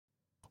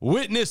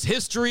Witness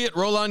history at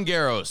Roland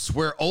Garros,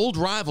 where old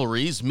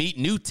rivalries meet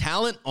new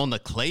talent on the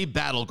clay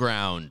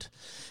battleground.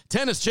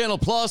 Tennis Channel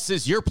Plus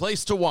is your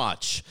place to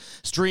watch.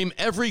 Stream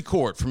every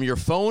court from your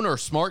phone or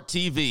smart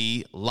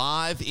TV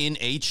live in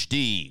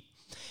HD.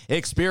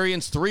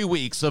 Experience 3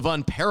 weeks of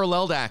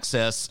unparalleled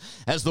access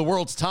as the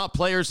world's top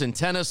players in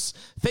tennis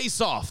face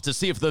off to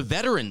see if the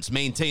veterans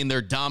maintain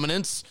their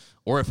dominance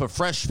or if a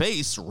fresh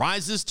face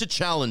rises to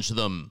challenge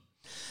them.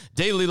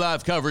 Daily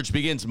live coverage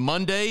begins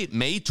Monday,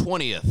 May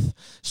 20th.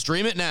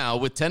 Stream it now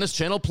with Tennis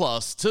Channel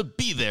Plus to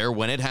be there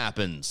when it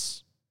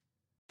happens.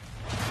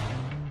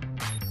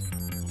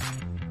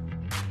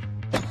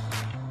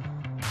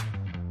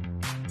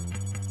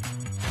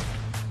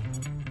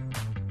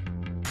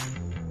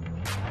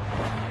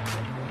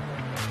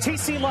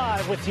 TC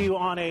Live with you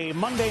on a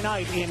Monday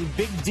night in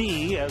Big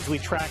D as we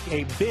track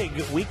a big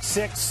Week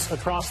 6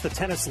 across the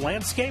tennis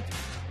landscape.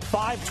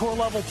 5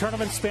 tour-level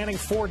tournaments spanning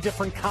 4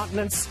 different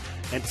continents,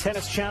 and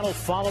Tennis Channel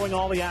following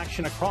all the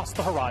action across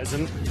the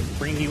horizon,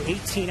 bringing you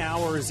 18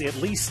 hours at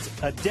least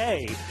a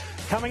day.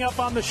 Coming up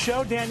on the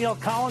show, Danielle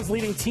Collins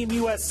leading Team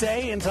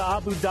USA into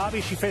Abu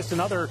Dhabi. She faced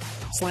another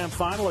Slam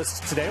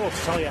finalist today. We'll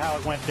tell you how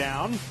it went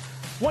down.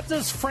 What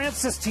does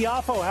Frances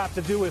Tiafoe have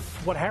to do with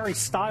what Harry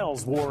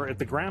Styles wore at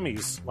the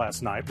Grammys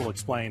last night? We'll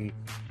explain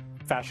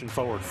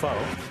fashion-forward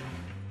foe.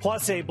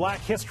 Plus, a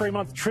Black History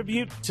Month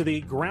tribute to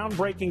the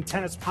groundbreaking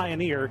tennis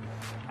pioneer,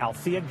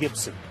 Althea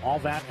Gibson. All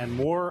that and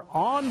more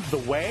on the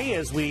way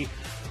as we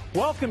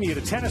welcome you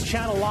to Tennis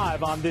Channel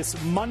Live on this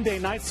Monday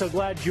night. So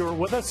glad you're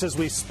with us as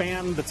we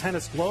span the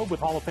tennis globe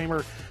with Hall of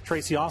Famer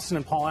Tracy Austin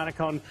and Paul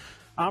Annacone.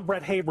 I'm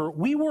Brett Haber.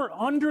 We were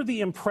under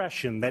the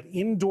impression that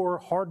indoor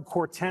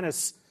hardcourt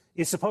tennis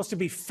is supposed to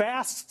be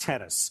fast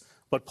tennis.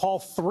 But, Paul,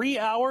 3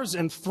 hours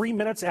and 3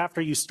 minutes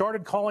after you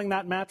started calling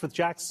that match with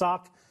Jack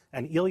Sock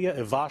and Ilya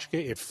Ivashka,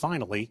 it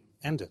finally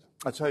ended.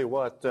 I'll tell you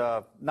what,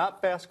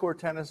 not fast court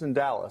tennis in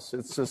Dallas.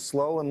 It's a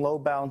slow and low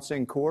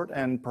bouncing court,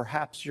 and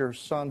perhaps your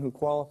son who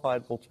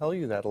qualified will tell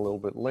you that a little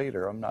bit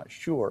later. I'm not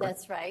sure.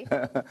 That's right.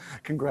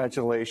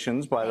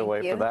 Congratulations, by the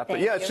way, for that. But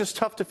yeah, it's just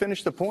tough to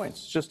finish the points.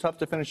 It's just tough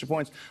to finish the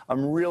points.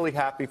 I'm really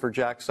happy for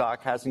Jack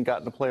Sock. Hasn't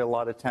gotten to play a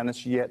lot of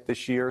tennis yet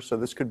this year, so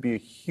this could be a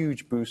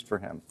huge boost for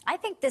him. I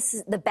think this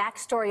is the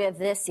backstory of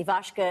this.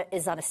 Ivashka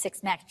is on a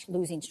 6-match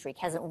losing streak.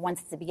 Hasn't won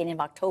since the beginning of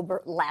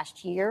October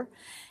last year.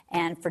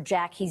 And for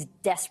Jack, he's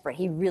desperate.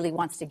 He really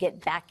wants to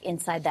get back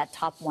inside that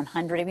top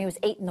 100. I mean, he was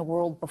 8 in the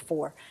world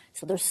before.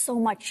 So there's so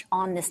much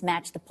on this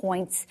match. The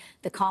points,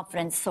 the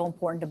confidence, so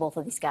important to both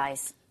of these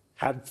guys.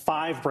 Had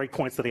 5 break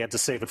points that he had to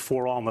save at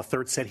 4-all in the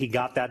third set. He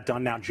got that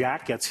done. Now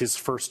Jack gets his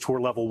first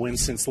tour-level win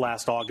since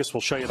last August. We'll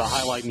show you the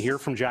highlight and hear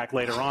from Jack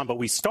later on. But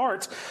we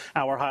start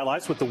our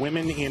highlights with the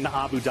women in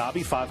Abu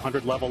Dhabi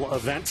 500-level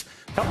event.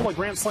 A couple of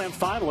Grand Slam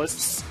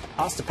finalists.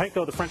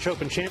 Ostapenko, the French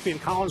Open champion.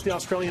 Collins, the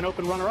Australian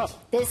Open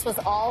runner-up. This was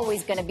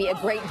always going to be a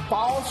great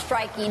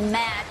ball-striking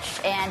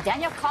match. And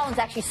Danielle Collins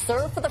actually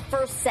served for the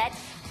first set.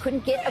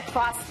 Couldn't get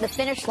across the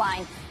finish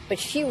line. But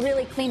she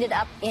really cleaned it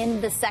up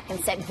in the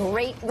second set.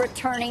 Great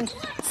returning,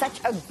 such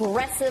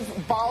aggressive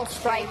ball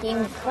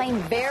striking, playing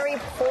very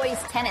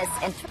poised tennis,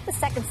 and took the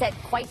second set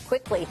quite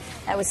quickly.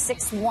 That was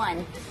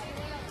 6-1.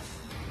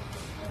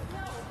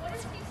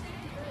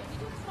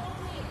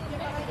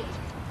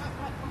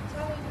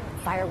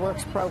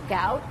 Fireworks broke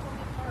out.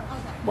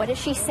 What is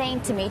she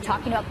saying to me?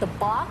 Talking about the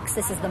box.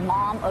 This is the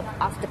mom of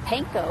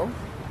Ostapenko.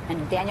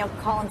 And Danielle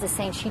Collins is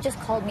saying she just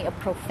called me a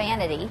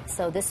profanity.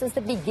 So this was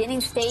the beginning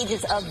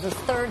stages of the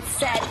third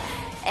set.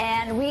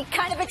 And we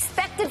kind of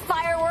expected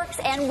fireworks,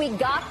 and we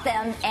got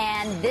them.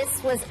 And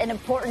this was an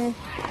important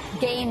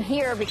game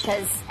here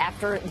because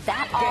after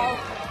that all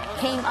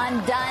came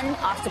undone,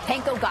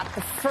 Ostapenko got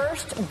the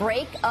first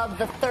break of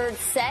the third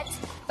set.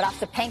 But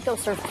Ostapenko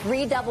served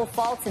 3 double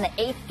faults in the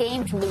 8th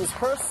game to lose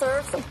her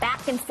serve. So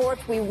back and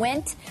forth we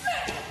went.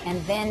 And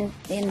then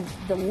in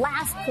the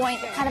last point,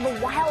 kind of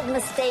a wild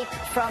mistake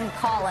from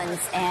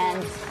Collins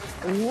and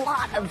a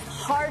lot of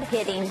hard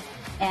hitting.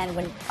 And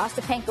when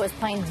Ostapenko is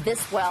playing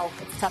this well,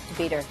 it's tough to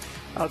beat her.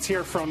 Let's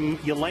hear from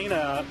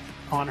Yelena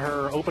on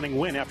her opening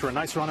win after a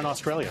nice run in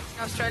Australia.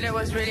 Australia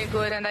was really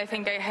good, and I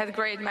think I had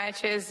great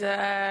matches,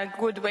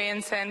 good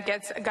wins, and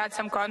got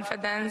some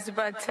confidence.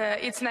 But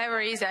it's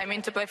never easy. I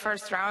mean, to play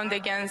first round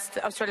against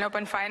Australian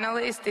Open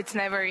finalist, it's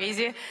never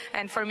easy.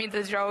 And for me,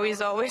 the draw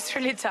is always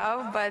really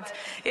tough. But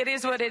it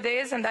is what it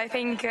is, and I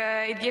think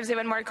it gives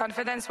even more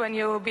confidence when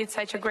you beat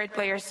such a great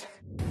players.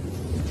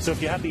 So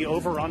if you had the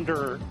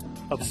over-under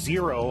of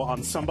 0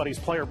 on somebody's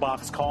player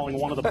box calling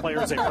one of the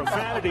players a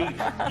profanity,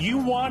 you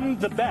won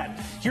the bet.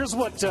 Here's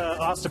what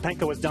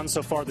Ostapenko has done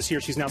so far this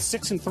year. She's now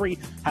 6-3,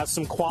 has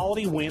some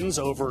quality wins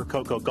over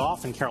Coco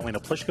Gauff and Karolina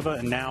Pliskova,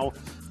 and now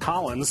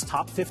Collins,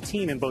 top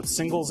 15 in both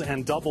singles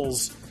and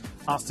doubles.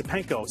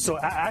 Ostapenko. So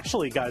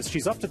actually, guys,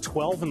 she's up to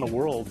 12 in the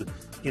world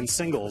in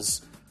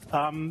singles.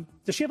 Does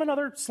she have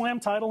another Slam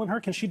title in her?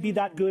 Can she be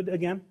that good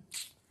again?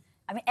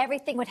 I mean,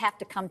 everything would have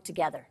to come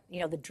together.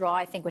 You know, the draw,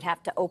 I think, would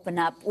have to open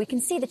up. We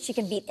can see that she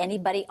can beat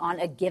anybody on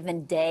a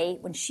given day.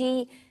 When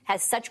she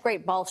has such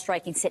great ball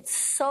striking, sits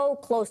so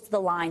close to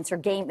the lines, her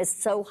game is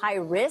so high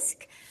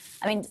risk.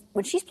 I mean,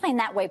 when she's playing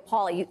that way,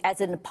 Paula,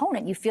 as an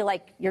opponent, you feel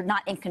like you're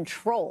not in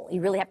control. You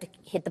really have to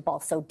hit the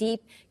ball so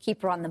deep,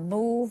 keep her on the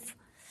move.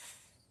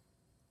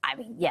 I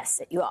mean,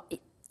 yes,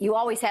 you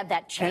always have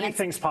that chance.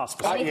 Anything's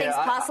possible. Anything's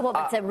possible,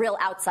 but it's a real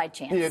outside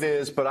chance. It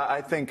is, but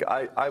I think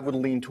I would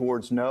lean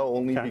towards no,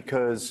 only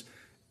because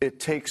it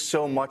takes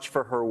so much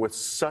for her with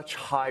such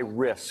high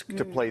risk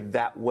to play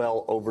that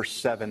well over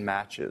 7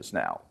 matches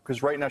now.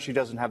 Because right now she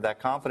doesn't have that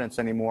confidence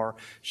anymore.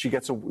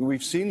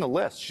 We've seen the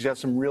list. She's got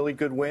some really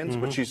good wins,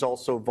 but she's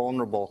also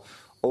vulnerable.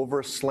 Over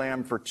a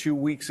slam for 2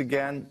 weeks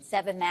again.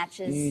 7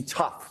 matches.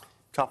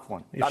 Tough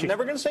one. I'm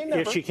never going to say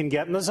never. If she can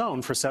get in the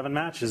zone for 7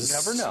 matches.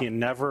 You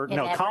never know. You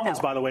never Collins,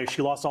 by the way,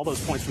 she lost all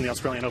those points from the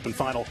Australian Open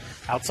final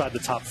outside the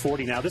top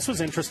 40. Now, this was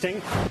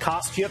interesting.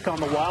 Kostyuk on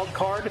the wild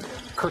card.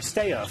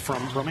 Cirstea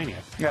from Romania.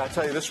 Yeah, I'll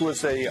tell you, this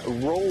was a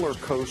roller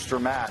coaster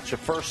match. The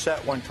first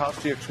set went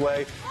Kostyuk's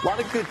way. A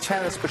lot of good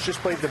tennis, but just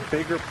played the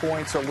bigger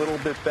points a little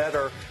bit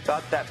better.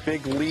 Got that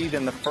big lead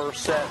in the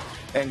first set.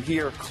 And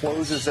here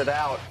closes it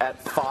out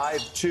at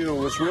 5-2. It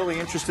was really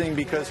interesting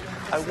because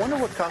I wonder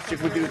what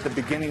Kostyuk would do at the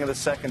beginning of the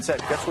second set.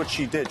 Guess what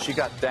she did? She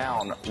got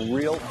down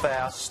real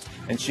fast,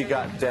 and she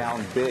got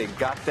down big.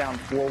 Got down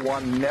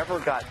 4-1, never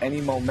got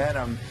any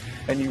momentum.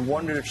 And you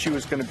wondered if she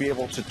was going to be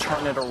able to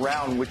turn it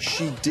around, which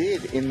she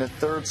did in the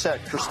third set.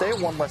 Cirstea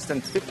won less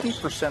than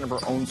 50% of her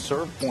own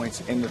serve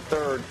points in the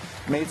third,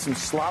 made some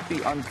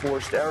sloppy,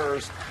 unforced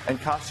errors, and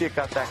Kostyuk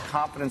got that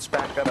confidence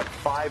back up at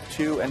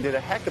 5-2 and did a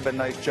heck of a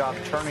nice job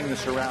turning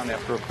this around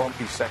after a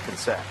bumpy second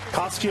set.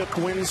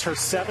 Kostyuk wins her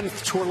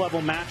 7th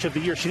tour-level match of the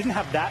year. She didn't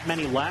have that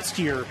many last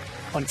year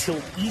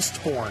until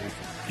Eastbourne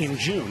in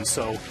June,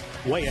 so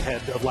way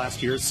ahead of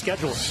last year's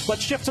schedule.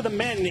 Let's shift to the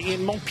men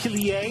in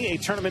Montpellier, a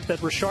tournament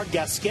that Richard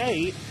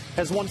Gasquet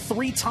has won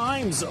 3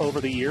 times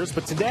over the years.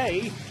 But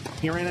today,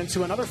 he ran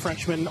into another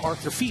Frenchman,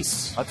 Arthur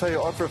Fils. I'll tell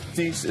you, Arthur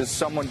Fils is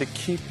someone to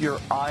keep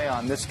your eye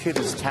on. This kid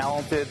is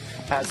talented,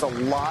 has a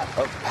lot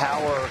of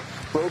power.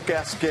 Broke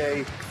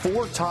Gasquet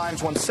 4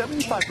 times, won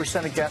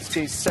 75% of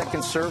Gasquet's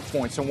second serve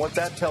points. And what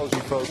that tells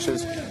you, folks,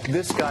 is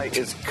this guy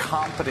is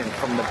confident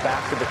from the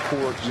back of the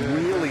court.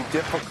 Really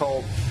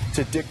difficult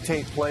to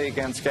dictate play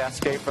against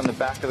Gasquet from the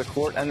back of the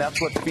court, and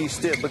that's what Fils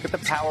did. Look at the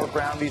power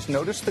groundies.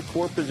 Notice the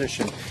court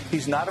position.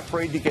 He's not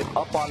afraid to get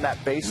up on that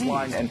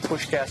baseline and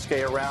push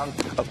Gasquet around.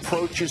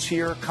 Approaches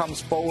here,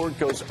 comes forward,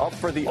 goes up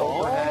for the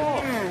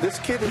overhead. This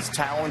kid is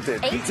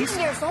talented. 18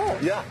 years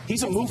old. Yeah.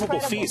 He's a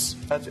movable Fils.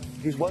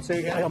 He's what?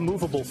 Say again? A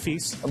movable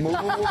Fils. A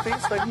movable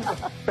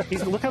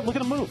Fils? Look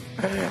at him move.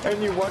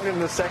 And you wonder in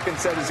the second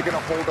set, is he going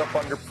to hold up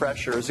under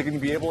pressure? Is he going to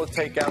be able to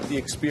take out the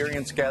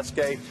experienced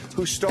Gasquet,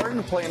 who's starting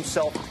to play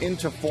himself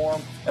into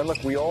form? And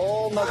look, we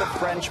all know the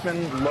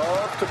Frenchmen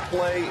love to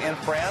play in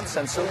France,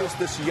 and so does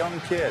this young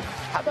kid.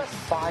 How about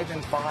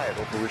 5-5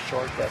 over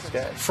Richard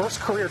Gasquet? First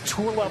career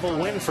tour-level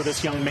win for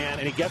this young man,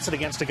 and he gets it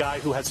against a guy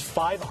who has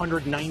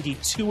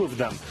 592 of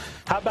them.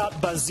 How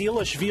about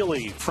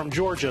Basilashvili from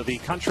Georgia, the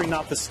country,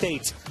 not the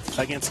state,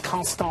 against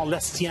Constant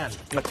Lestienne?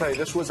 I'll tell you,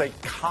 this was a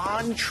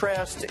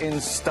contrast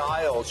in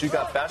styles. You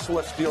got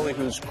Basilashvili,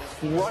 who's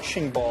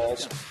crushing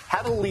balls,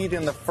 had a lead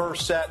in the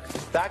first set.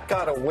 That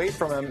got away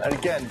from him, and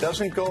again,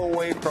 doesn't go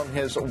away from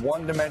his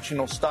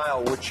one-dimensional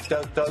style, which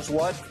does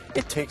what?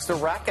 It takes the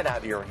racket out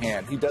of your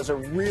hand. He does a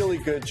really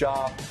good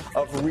job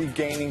of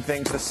regaining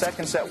things. The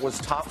second set was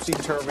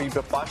topsy-turvy,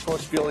 but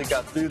Basilashvili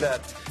got through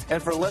that.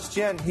 And for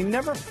Lestienne, he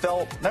never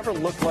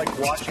looked like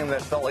watching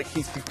that, felt like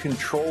he could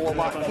control a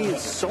lot. He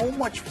is so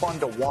much fun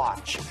to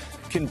watch.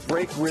 Can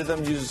break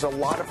rhythm, uses a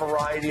lot of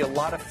variety, a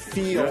lot of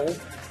feel.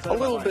 A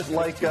little bit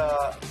like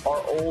our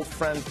old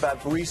friend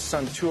Fabrice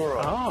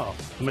Santoro. Oh,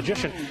 the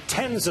magician.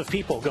 Tens of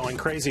people going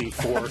crazy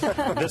for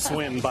this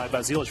win by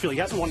Basilashvili. He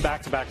hasn't won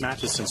back-to-back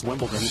matches since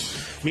Wimbledon.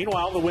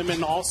 Meanwhile, the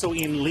women also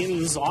in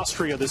Linz,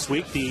 Austria this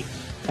week. The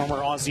former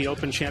Aussie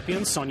Open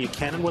champion, Sonia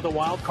Kenin, with a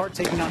wild card,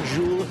 taking on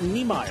Jules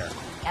Niemeyer.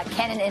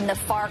 Kenin in the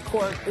far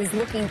court is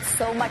looking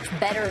so much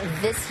better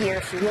this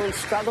year. She really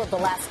struggled the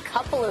last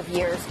couple of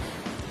years.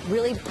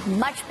 Really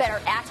much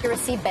better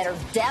accuracy, better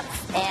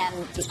depth,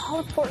 and the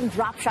all-important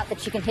drop shot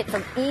that she can hit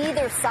from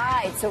either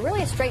side. So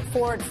really a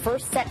straightforward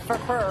first set for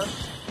her.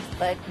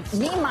 But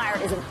Niemeyer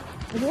is a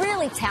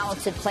really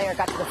talented player.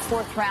 Got to the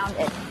 4th round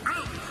at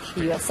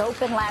the U.S.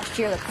 Open last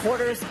year, the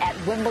quarters at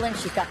Wimbledon.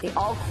 She's got the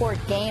all-court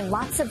game,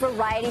 lots of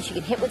variety. She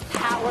can hit with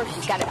power.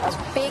 She's got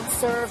a big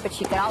serve, but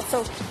she can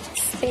also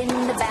spin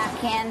the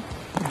backhand.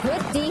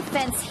 Good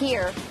defense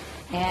here,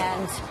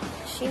 and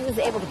she was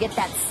able to get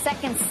that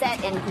second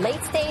set in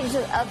late stages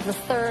of the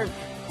third,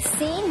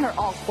 seeing her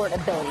all-court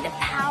ability, the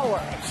power,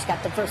 and she's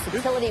got the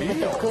versatility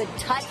with a good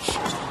touch.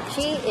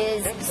 She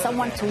is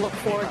someone to look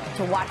forward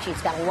to watching.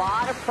 She's got a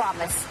lot of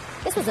promise.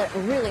 This was a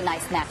really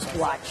nice match to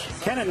watch.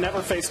 Kenin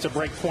never faced a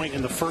break point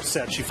in the first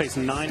set. She faced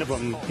 9 of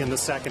them in the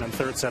second and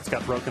third sets,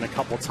 got broken a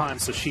couple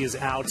times, so she is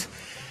out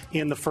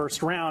in the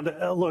first round.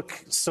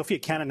 Look, Sofia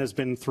Kenin has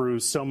been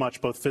through so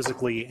much, both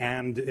physically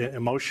and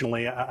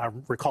emotionally. I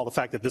recall the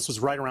fact that this was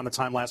right around the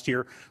time last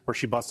year where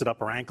she busted up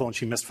her ankle and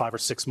she missed 5 or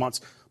 6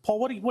 months. Paul,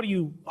 what do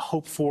you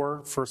hope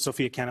for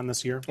Sofia Kenin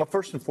this year? Well,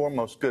 first and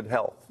foremost, good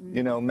health,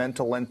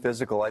 mental and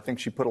physical. I think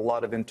she put a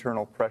lot of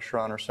internal pressure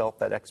on herself.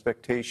 That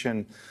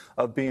expectation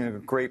of being a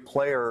great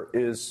player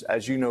is,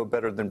 as you know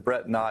better than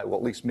Brett and I, well,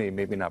 at least me,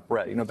 maybe not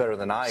Brett, you know better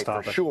than I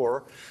for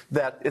sure,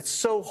 that it's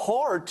so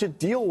hard to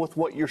deal with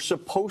what you're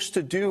supposed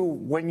to do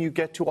when you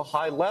get to a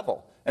high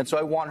level. And so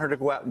I want her to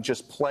go out and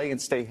just play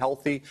and stay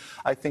healthy.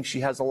 I think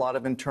she has a lot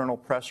of internal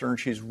pressure and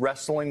she's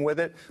wrestling with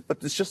it.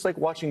 But it's just like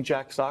watching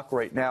Jack Sock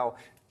right now.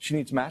 She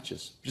needs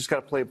matches. Just got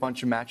to play a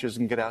bunch of matches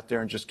and get out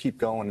there and just keep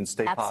going and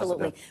stay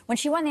Absolutely. positive. When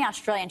she won the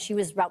Australian, she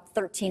was about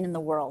 13 in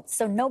the world.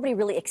 So nobody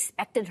really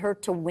expected her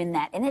to win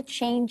that. And it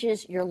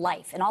changes your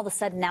life. And all of a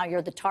sudden now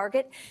you're the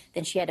target.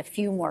 Then she had a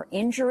few more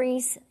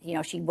injuries.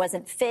 She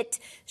wasn't fit,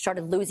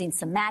 started losing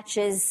some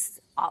matches,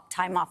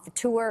 time off the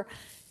tour.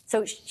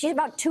 So she's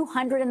about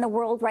 200 in the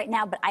world right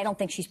now, but I don't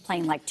think she's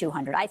playing like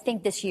 200. I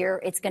think this year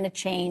it's going to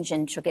change,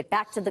 and she'll get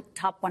back to the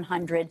top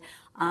 100,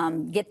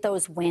 get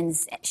those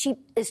wins. She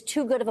is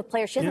too good of a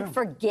player. She doesn't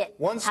forget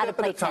how to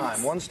play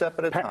tennis. One step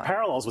at a time.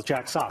 Parallels with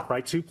Jack Sock,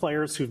 right? 2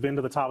 players who've been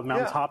to the top of the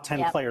mountain, top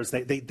 10 players.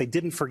 They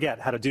didn't forget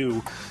how to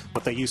do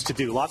what they used to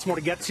do. Lots more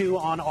to get to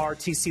on our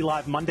TC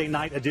Live Monday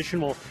night edition.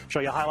 We'll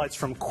show you highlights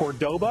from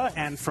Cordoba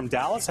and from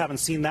Dallas. Haven't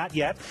seen that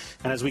yet.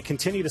 And as we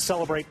continue to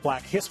celebrate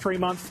Black History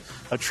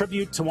Month, a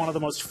tribute to one of the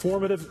most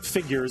formative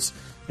figures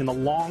in the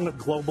long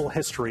global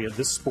history of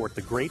this sport,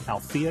 the great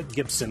Althea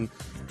Gibson,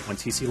 when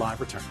TC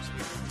Live returns.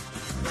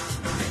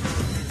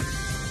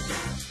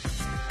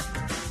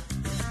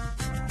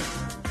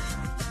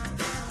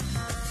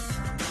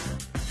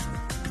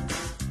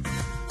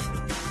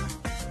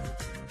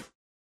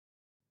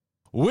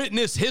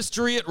 Witness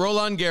history at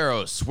Roland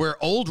Garros,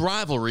 where old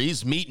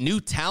rivalries meet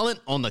new talent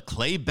on the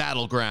clay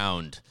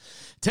battleground.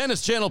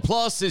 Tennis Channel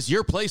Plus is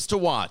your place to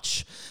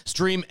watch.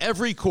 Stream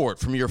every court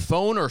from your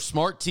phone or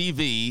smart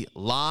TV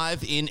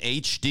live in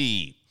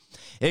HD.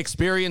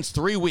 Experience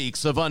 3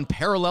 weeks of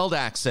unparalleled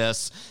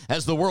access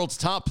as the world's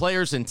top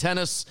players in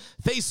tennis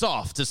face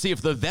off to see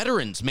if the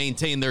veterans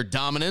maintain their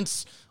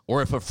dominance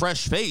or if a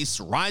fresh face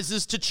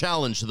rises to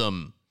challenge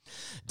them.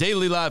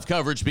 Daily live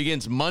coverage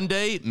begins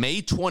Monday,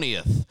 May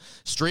 20th.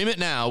 Stream it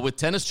now with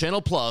Tennis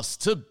Channel Plus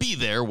to be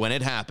there when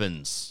it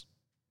happens.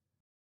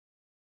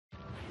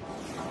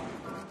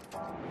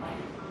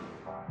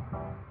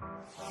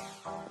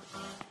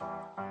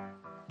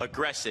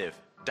 Aggressive,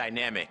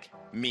 dynamic,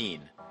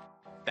 mean.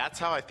 That's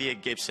how Althea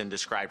Gibson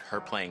described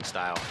her playing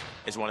style.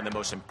 As one of the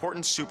most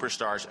important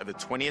superstars of the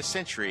 20th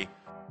century,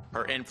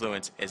 her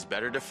influence is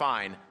better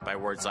defined by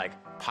words like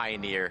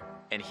pioneer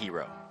and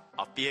hero.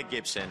 Althea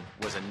Gibson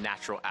was a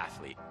natural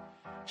athlete.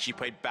 She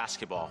played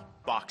basketball,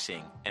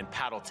 boxing, and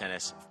paddle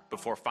tennis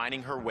before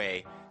finding her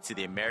way to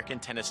the American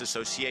Tennis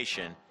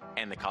Association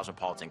and the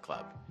Cosmopolitan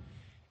Club.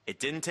 It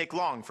didn't take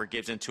long for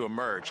Gibson to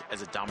emerge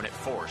as a dominant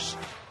force,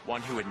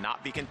 one who would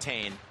not be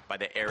contained by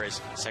the era's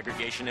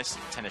segregationist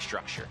tennis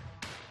structure.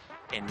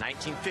 In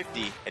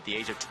 1950, at the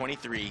age of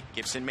 23,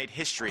 Gibson made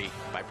history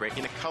by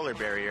breaking the color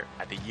barrier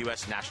at the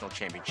U.S. National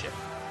Championship.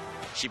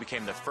 She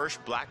became the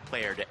first black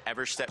player to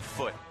ever step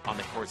foot on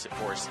the courts at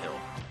Forest Hill.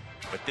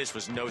 But this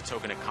was no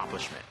token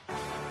accomplishment.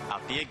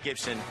 Althea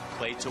Gibson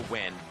played to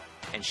win,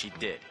 and she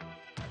did.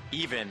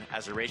 Even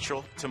as the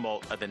racial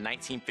tumult of the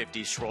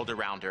 1950s swirled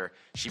around her,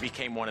 she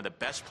became one of the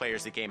best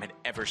players the game had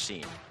ever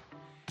seen.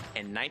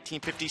 In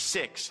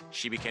 1956,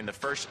 she became the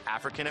first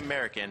African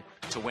American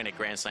to win a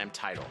Grand Slam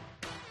title.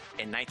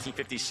 In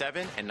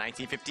 1957 and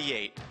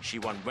 1958, she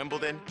won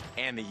Wimbledon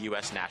and the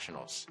U.S.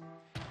 Nationals.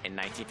 In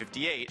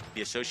 1958,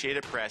 the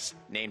Associated Press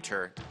named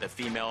her the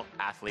Female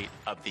Athlete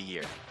of the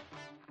Year.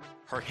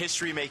 Her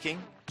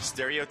history-making,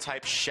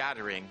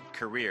 stereotype-shattering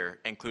career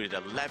included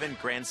 11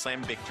 Grand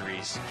Slam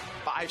victories,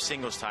 5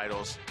 singles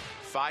titles,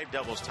 5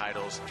 doubles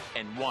titles,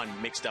 and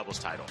 1 mixed doubles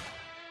title.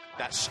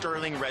 That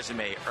sterling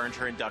resume earned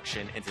her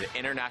induction into the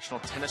International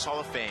Tennis Hall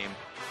of Fame,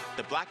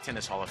 the Black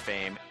Tennis Hall of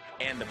Fame,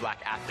 and the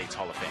Black Athletes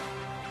Hall of Fame.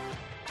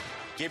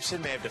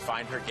 Gibson may have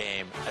defined her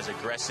game as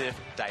aggressive,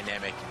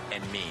 dynamic,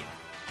 and mean.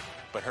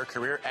 But her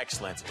career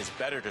excellence is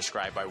better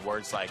described by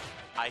words like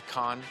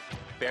icon,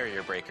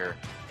 barrier breaker,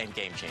 and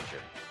game changer.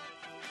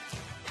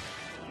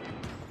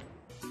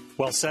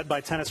 Well said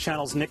by Tennis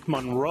Channel's Nick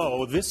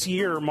Monroe. This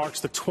year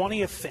marks the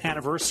 20th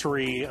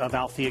anniversary of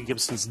Althea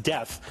Gibson's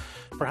death.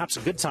 Perhaps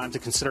a good time to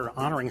consider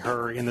honoring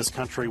her in this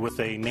country with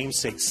a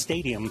namesake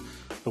stadium,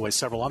 the way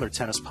several other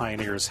tennis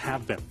pioneers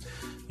have been.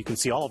 You can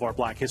see all of our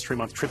Black History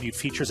Month tribute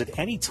features at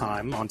any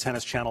time on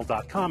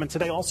TennisChannel.com. And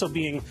today also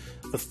being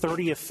the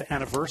 30th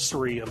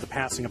anniversary of the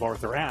passing of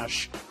Arthur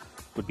Ashe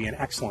would be an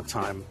excellent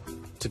time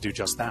to do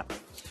just that.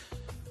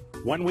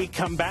 When we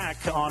come back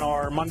on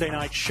our Monday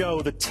night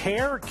show, the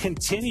tear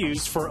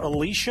continues for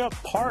Alicia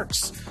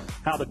Parks.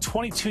 How the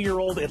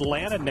 22-year-old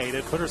Atlanta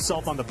native put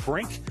herself on the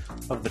brink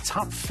of the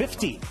top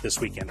 50 this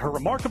weekend. Her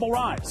remarkable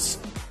rise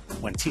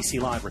when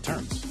TC Live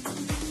returns.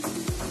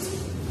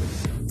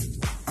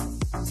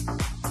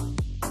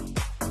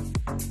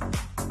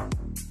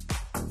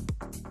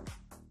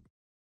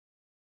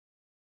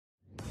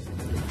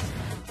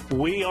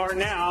 We are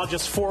now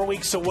just 4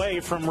 weeks away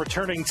from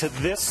returning to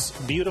this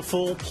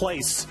beautiful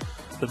place.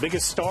 The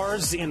biggest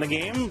stars in the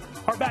game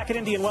are back at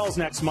Indian Wells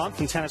next month,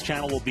 and Tennis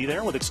Channel will be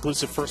there with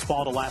exclusive first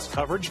ball to last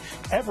coverage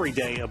every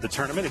day of the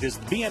tournament. It is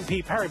the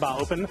BNP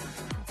Paribas Open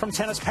from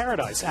Tennis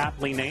Paradise,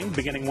 aptly named,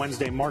 beginning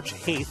Wednesday, March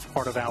 8th,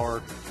 part of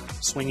our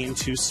swing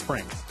into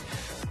spring.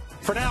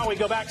 For now, we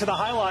go back to the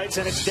highlights,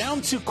 and it's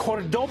down to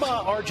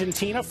Cordoba,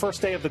 Argentina.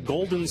 First day of the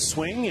Golden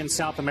Swing in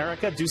South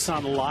America.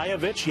 Dusan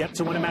Lajovic yet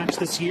to win a match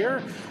this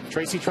year.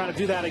 Tracy trying to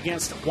do that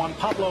against Juan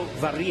Pablo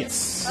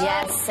Varillas.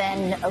 Yes,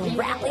 and a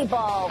rally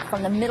ball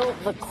from the middle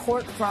of the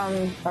court from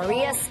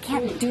Varillas.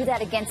 Can't do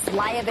that against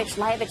Lajovic.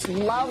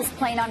 Lajovic loves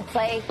playing on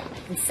clay.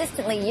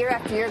 Consistently, year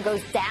after year,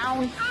 goes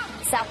down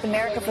South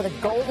America for the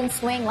Golden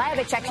Swing.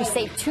 Lajovic actually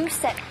saved 2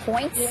 set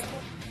points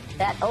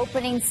that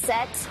opening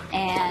set,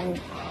 and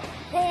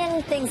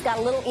then things got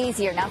a little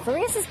easier. Now,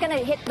 Varillas is going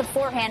to hit the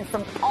forehand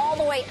from all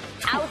the way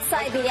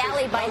outside the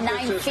alley by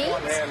 9 feet.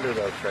 One-hander,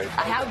 though, Tracy.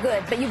 How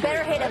good. But you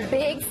better hit a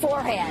big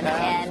forehand.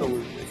 Absolutely.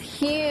 And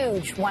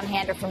huge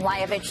one-hander from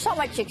Lajovic. So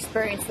much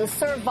experience. The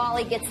serve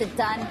volley gets it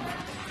done.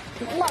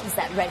 Loves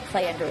that red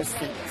clay under his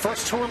feet.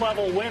 First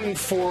tour-level win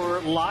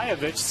for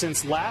Lajovic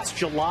since last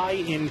July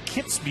in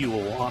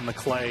Kitzbühel on the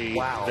clay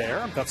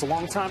there. That's a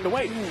long time to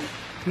wait.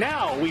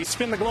 Now, we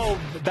spin the globe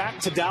back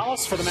to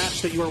Dallas for the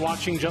match that you were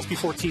watching just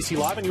before TC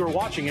Live, and you were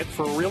watching it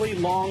for a really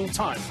long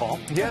time, Paul.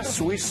 Yes,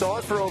 we saw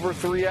it for over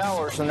 3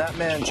 hours, and that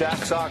man, Jack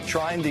Sock,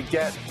 trying to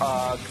get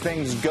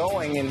things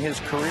going in his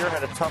career,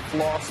 had a tough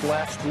loss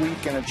last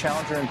week in a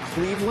challenger in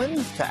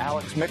Cleveland to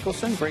Alex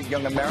Mickelson, great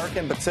young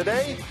American. But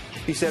today,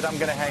 he said, I'm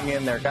going to hang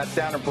in there. Got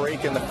down a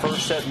break in the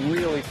first set,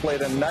 really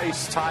played a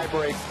nice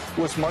tiebreak,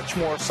 was much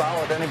more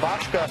solid. And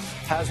Ivashka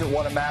hasn't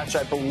won a match,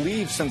 I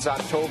believe, since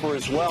October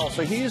as well.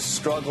 So he is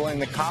struggling.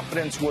 The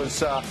confidence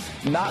was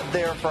not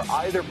there for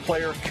either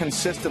player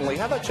consistently.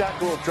 How about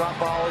Jack? A little drop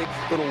volley,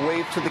 little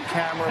wave to the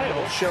camera,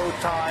 little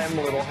showtime,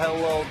 little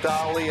hello,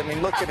 Dolly. I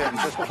mean, look at him,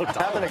 just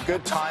having a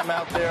good time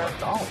out there.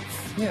 Oh,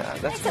 yeah,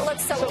 Makes it look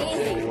so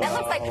easy. That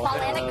looks like Paul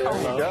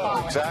Anico.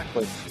 Yeah,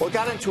 exactly. Well,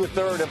 got into a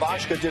third.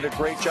 Ivashka did a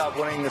great job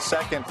winning the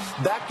second.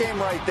 That game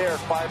right there,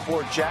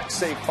 5-4, Jack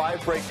saved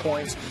 5 break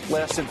points,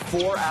 lasted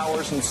 4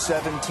 hours and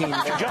 17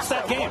 minutes. Just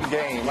that game.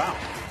 Wow.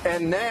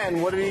 And then,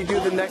 what did he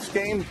do the next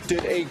game?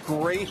 Did a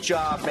great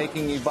job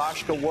making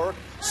Ivashka work.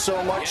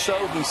 So much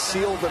so, he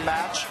sealed the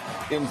match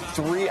in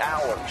 3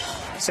 hours.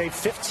 Saved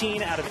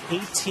 15 out of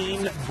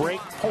 18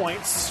 break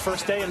points.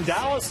 First day in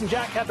Dallas, and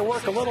Jack had to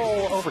work a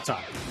little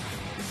overtime.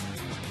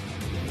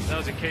 That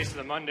was a case of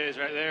the Mondays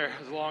right there. It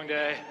was a long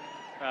day.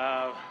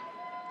 I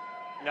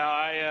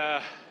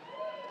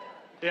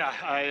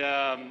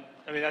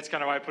mean, that's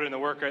kind of why I put in the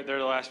work right there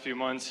the last few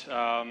months.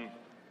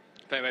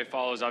 If anybody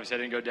follows, obviously I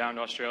didn't go down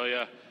to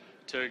Australia.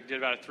 Did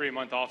about a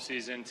 3-month off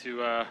season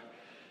to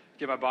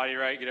get my body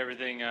right, get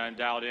everything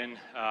dialed in,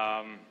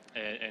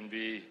 and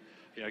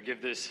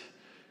give this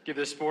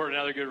sport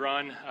another good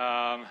run.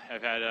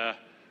 I've had a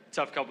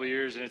tough couple of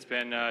years, and it's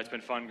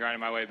been fun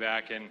grinding my way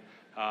back, and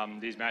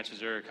these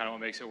matches are kind of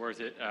what makes it worth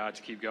it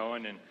to keep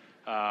going. And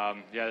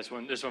this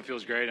one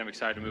feels great. I'm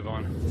excited to move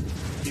on.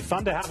 Be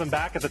fun to have him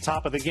back at the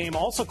top of the game.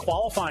 Also,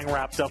 qualifying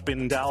wrapped up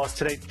in Dallas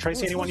today.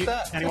 Tracy, anyone you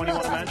want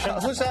to mention?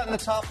 Who's that in the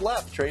top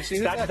left, Tracy?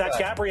 That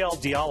Gabriel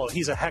Diallo.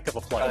 He's a heck of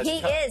a player. He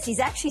is. He's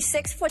actually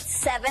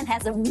 6'7",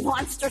 has a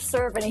monster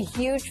serve and a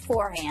huge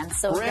forehand.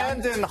 So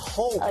Brandon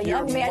Holt,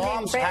 your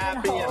mom's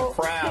happy and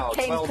proud.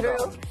 Came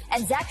through.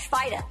 And Zach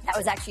Schweida. That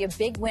was actually a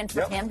big win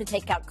for him to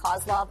take out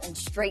Kozlov in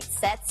straight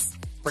sets.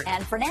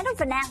 And Fernando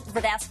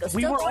Verdasco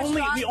still going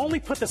strong. We only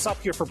put this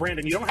up here for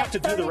Brandon. You don't have to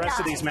do the rest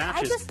of these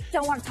matches. I just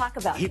don't want to talk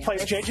about him. He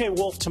plays J.J.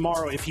 Wolf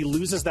tomorrow. If he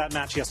loses that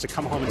match, he has to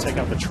come home and take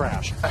out the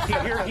trash.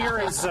 Here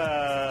is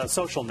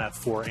Social Net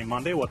for a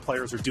Monday, what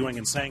players are doing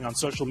and saying on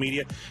social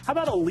media. How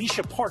about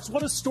Alicia Parks?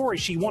 What a story.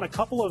 She won a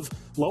couple of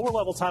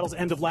lower-level titles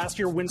end of last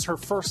year, wins her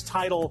first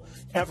title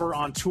ever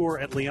on tour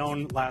at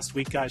Lyon last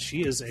week. Guys,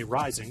 she is a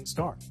rising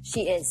star.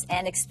 She is,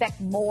 and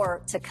expect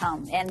more to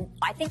come. And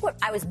I think what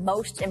I was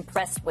most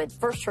impressed with,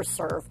 first her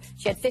serve.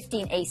 She had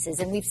 15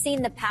 aces, and we've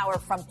seen the power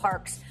from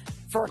Parks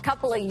for a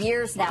couple of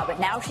years now, but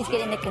now she's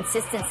getting the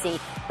consistency,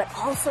 but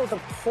also the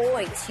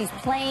poise. She's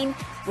playing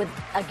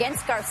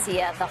against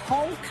Garcia, the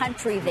home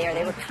country there.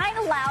 They were kind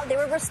of loud, they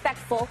were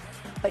respectful,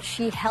 but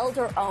she held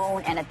her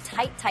own, and a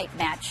tight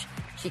match.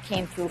 She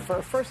came through for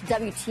her first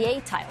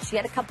WTA title. She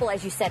had a couple,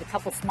 as you said, a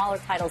couple smaller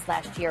titles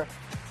last year.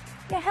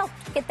 Help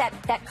get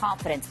that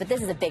confidence, but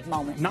this is a big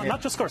moment.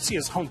 Not just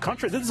Garcia's home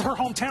country. This is her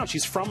hometown.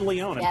 She's from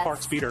Lyon, and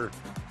Parks beat her.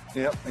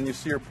 Yep, and you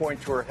see her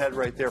point to her head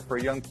right there. For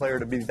a young player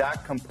to be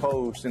that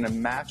composed in a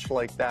match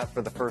like that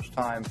for the first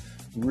time,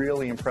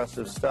 really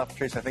impressive stuff.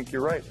 Trace, I think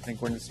you're right. I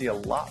think we're going to see a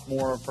lot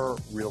more of her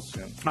real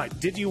soon. All right,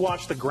 did you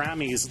watch the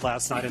Grammys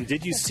last night, and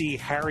did you see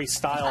Harry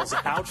Styles'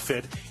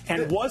 outfit?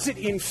 And was it,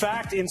 in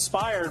fact,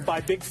 inspired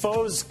by Big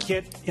Fo's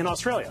kit in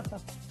Australia?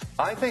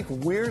 I think,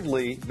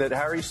 weirdly, that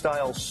Harry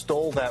Styles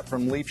stole that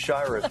from Leif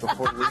Shirus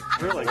before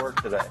Leif really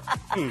worked today.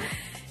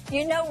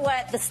 You know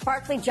what? The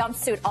sparkly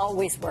jumpsuit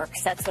always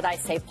works. That's what I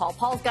say, Paul.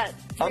 Paul's got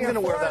three or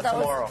four of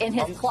those in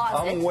his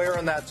closet. I'm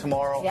wearing that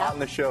tomorrow on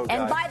the show, guys.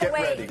 And by the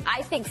way, ready.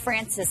 I think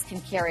Francis can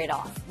carry it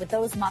off with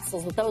those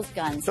muscles, with those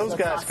guns. Those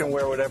guys can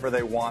wear whatever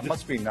they want.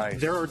 Must be nice.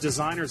 There are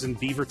designers in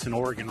Beaverton,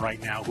 Oregon right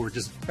now who are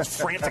just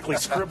frantically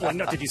scribbling.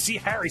 No, did you see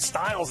Harry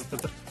Styles?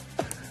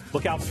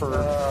 Look out for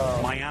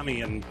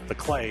Miami and the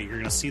clay. You're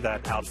going to see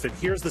that outfit.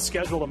 Here's the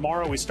schedule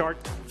tomorrow. We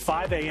start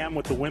 5 a.m.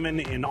 with the women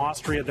in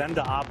Austria, then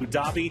to Abu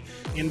Dhabi,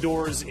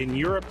 indoors in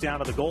Europe, down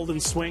to the Golden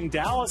Swing,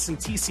 Dallas, and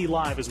TC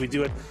Live as we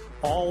do it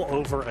all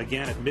over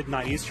again at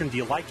midnight Eastern. Do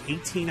you like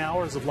 18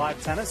 hours of live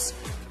tennis?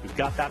 We've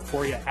got that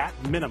for you at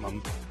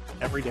minimum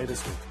every day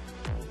this week.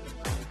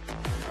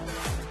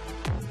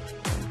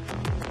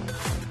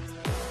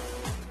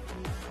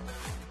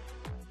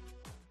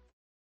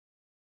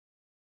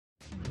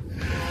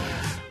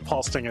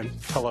 Paul stinging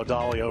Hello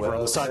Dolly over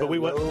on the side, but we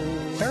went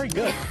very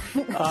good.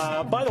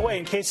 By the way,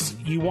 in case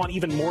you want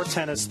even more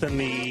tennis than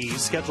the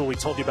schedule we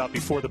told you about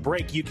before the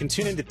break, you can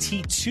tune into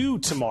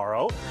T2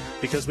 tomorrow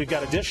because we've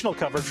got additional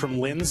coverage from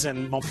Linz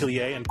and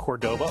Montpellier and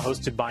Cordoba,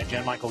 hosted by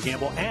Jan-Michael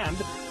Gamble and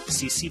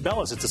CC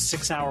Bellis. It's a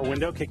 6-hour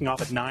window kicking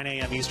off at 9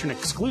 a.m. Eastern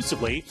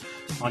exclusively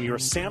on your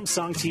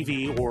Samsung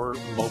TV or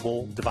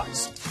mobile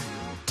device.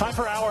 Time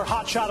for our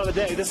hot shot of the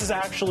day. This is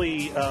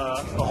actually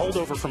a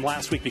holdover from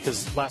last week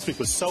because last week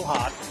was so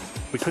hot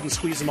we couldn't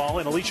squeeze them all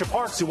in. Alicia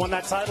Parks, who won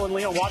that title in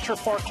Leon, watch her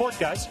far court,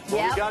 guys. What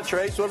do we got,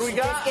 Trace? What do we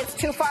got? Gets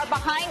too far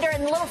behind her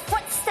and little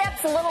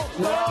footsteps, little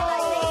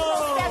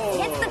steps,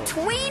 hit the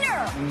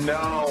tweener.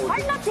 No.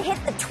 Hard not to hit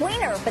the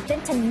tweener, but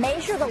then to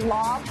measure the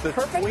lob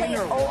perfectly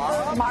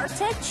over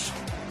Martic.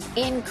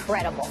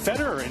 Incredible.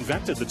 Federer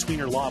invented the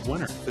tweener lob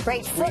winner.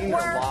 Great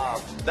footwork.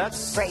 Lob.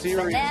 That's great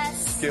serious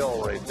finesse.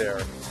 Skill right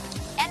there.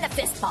 And the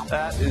fist bump.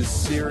 That is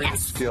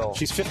serious skill.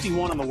 She's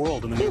 51 in the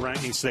world in the new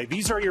rankings today.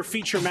 These are your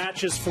feature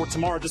matches for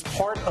tomorrow. Just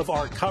part of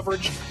our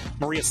coverage.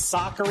 Maria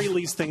Sakkari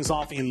leads things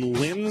off in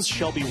Linz.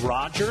 Shelby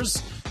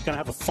Rogers going to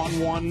have a fun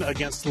one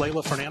against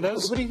Leylah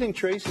Fernandez. What do you think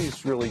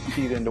Tracy's really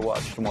keyed in to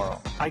watch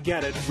tomorrow? I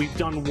get it. We've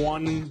done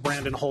one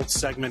Brandon Holt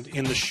segment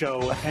in the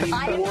show. Any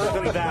more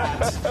than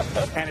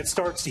that, and he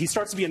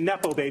starts to be a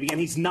Nepo baby, and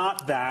he's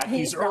not that.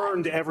 He's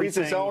earned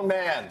everything. He's his own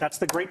man. That's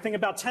the great thing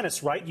about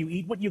tennis, right? You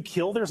eat what you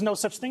kill. There's no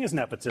such thing as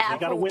nepotism. You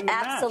got to win the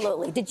match.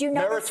 Absolutely. Did you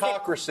know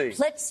meritocracy?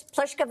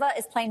 Pliskova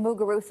is playing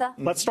Muguruza.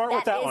 Let's start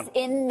with that one.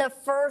 In the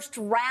first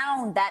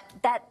round,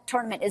 that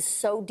tournament is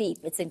so deep.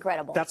 It's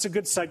incredible. That's a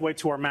good segue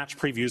to our match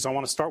previews. I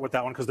want to start with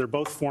that one because they're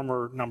both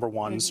former number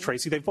ones.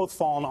 Tracy, they've both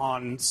fallen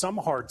on some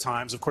hard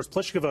times. Of course,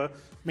 Pliskova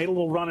made a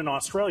little run in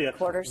Australia.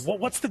 Quarters.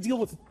 What's the deal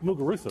with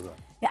Muguruza, though?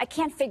 I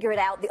can't figure it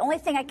out. The only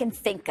thing I can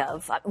think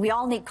of, we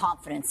all need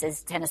confidence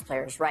as tennis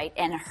players, right?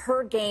 And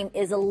her game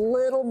is a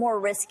little more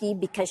risky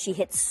because she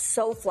hits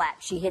so flat.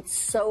 She hits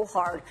so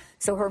hard.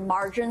 So her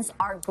margins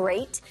aren't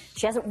great.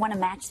 She hasn't won a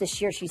match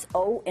this year. She's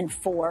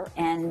 0-4,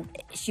 and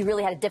she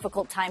really had a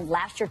difficult time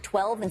last year,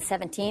 12 and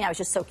 17. I was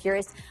just so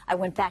curious. I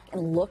went back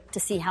and looked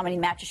to see how many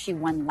matches she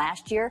won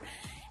last year.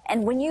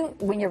 And when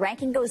your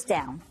ranking goes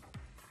down,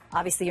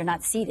 obviously you're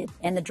not seeded,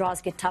 and the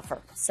draws get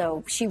tougher.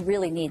 So she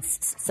really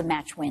needs some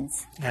match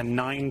wins. And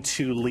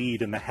 9-2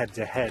 lead in the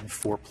head-to-head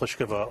for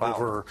Pliskova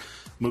over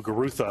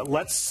Muguruza.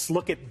 Let's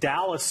look at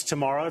Dallas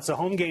tomorrow. It's a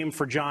home game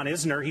for John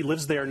Isner. He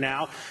lives there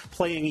now,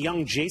 playing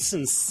young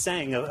Jason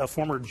Tseng, a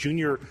former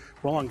junior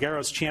Roland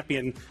Garros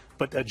champion.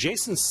 But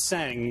Jason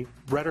Tseng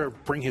better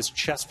bring his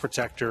chest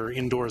protector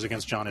indoors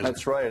against John Isner.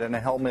 That's right, and a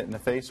helmet and a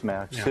face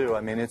mask, too. I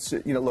mean, it's,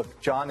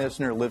 look, John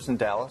Isner lives in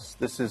Dallas.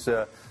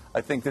 I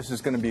think this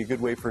is going to be a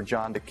good way for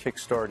John to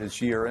kickstart his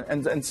year.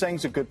 And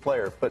Tseng's a good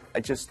player, but I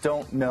just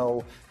don't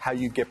know how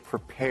you get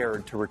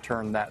prepared to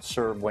return that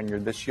serve when you're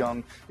this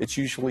young. It's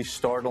usually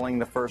startling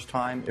the first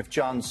time. If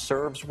John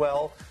serves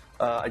well,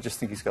 I just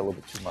think he's got a little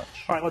bit too much.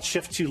 All right, let's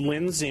shift to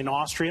Linz in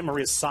Austria.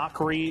 Maria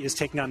Sakkari is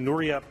taking on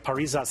Nuria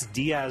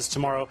Parisas-Diaz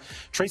tomorrow.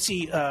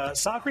 Tracy,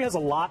 Sakkari has a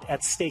lot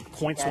at stake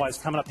points-wise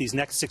coming up these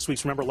next 6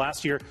 weeks. Remember,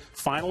 last year,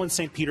 final in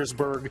St.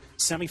 Petersburg,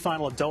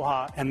 semifinal at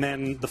Doha, and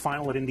then the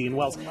final at Indian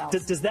Wells.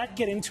 Does that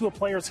get into a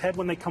player's head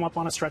when they come up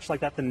on a stretch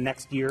like that the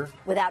next year?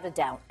 Without a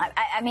doubt.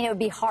 I mean, it would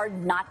be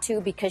hard not to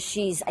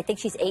because I think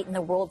she's 8 in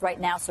the world right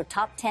now, so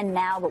top 10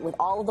 now, but with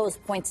all of those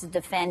points to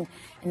defend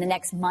in the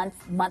next month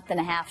and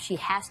a half, she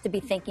has to be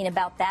thinking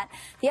about that.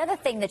 The other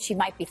thing that she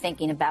might be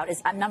thinking about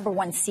is I'm number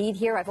 1 seed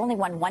here. I've only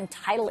won 1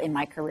 title in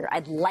my career.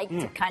 I'd like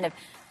to kind of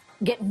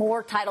get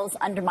more titles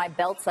under my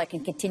belt so I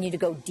can continue to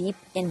go deep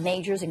in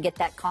majors and get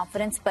that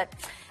confidence. But,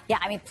 yeah,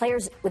 I mean,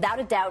 players, without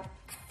a doubt,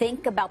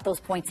 think about those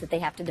points that they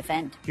have to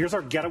defend. Here's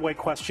our getaway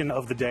question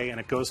of the day, and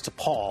it goes to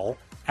Paul.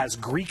 As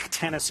Greek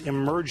tennis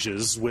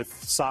emerges with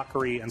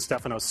Sakkari and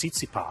Stefanos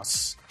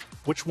Tsitsipas,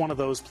 which one of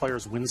those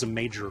players wins a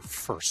major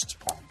first,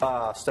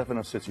 Paul?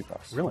 Stefanos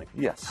Tsitsipas. Really?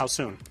 Yes. How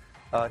soon?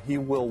 He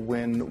will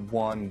win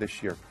one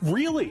this year.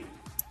 Really?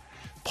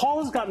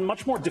 Paul has gotten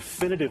much more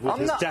definitive with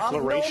his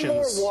declarations. I'm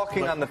no more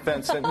walking on the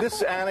fence. And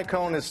this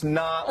Annacone is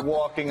not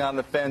walking on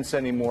the fence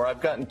anymore.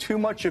 I've gotten too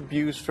much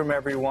abuse from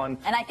everyone.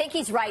 And I think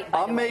he's right.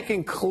 I'm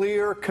making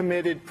clear,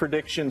 committed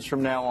predictions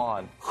from now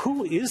on.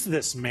 Who is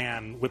this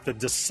man with the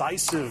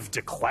decisive,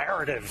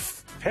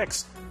 declarative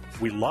picks?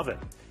 We love it.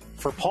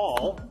 For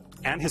Paul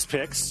and his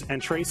picks,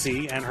 and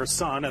Tracy and her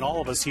son, and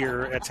all of us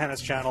here at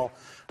Tennis Channel,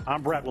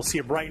 I'm Brett. We'll see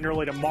you bright and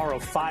early tomorrow,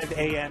 5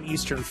 a.m.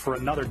 Eastern, for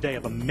another day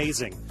of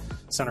amazing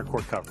center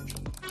court coverage.